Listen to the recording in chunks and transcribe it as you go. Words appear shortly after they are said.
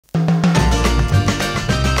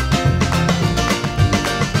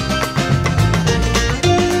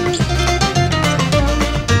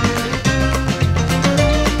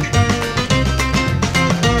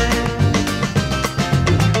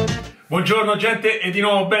Buongiorno gente e di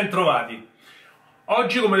nuovo ben trovati.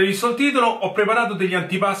 Oggi, come avete visto il titolo, ho preparato degli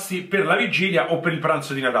antipasti per la vigilia o per il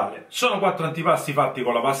pranzo di Natale. Sono 4 antipasti fatti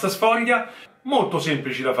con la pasta sfoglia, molto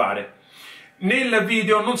semplici da fare. Nel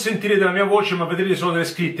video non sentirete la mia voce ma vedrete solo delle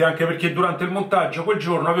scritte, anche perché durante il montaggio quel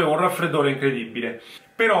giorno avevo un raffreddore incredibile.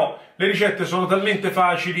 Però le ricette sono talmente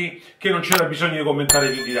facili che non c'era bisogno di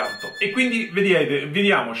commentare più di tanto. E quindi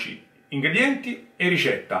vediamoci ingredienti e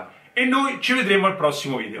ricetta. E noi ci vedremo al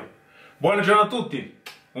prossimo video. Buona giornata a tutti,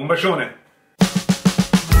 un bacione!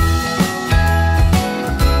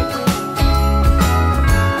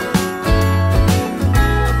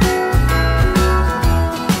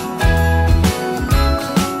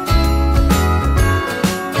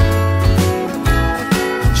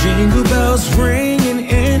 Jingle bells ringing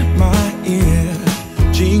in my ear.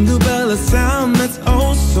 Jingle bell, a sound that's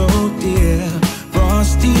oh so dear.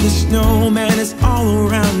 Frosty the snowman is all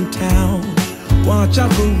around town. Watch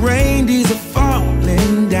out for reindeers are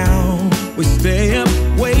falling down. We stay up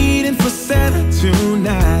waiting for Santa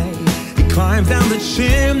tonight. He climbs down the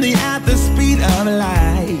chimney at the speed of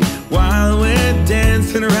light, while we're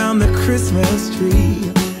dancing around the Christmas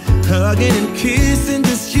tree, hugging and kissing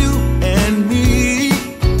just you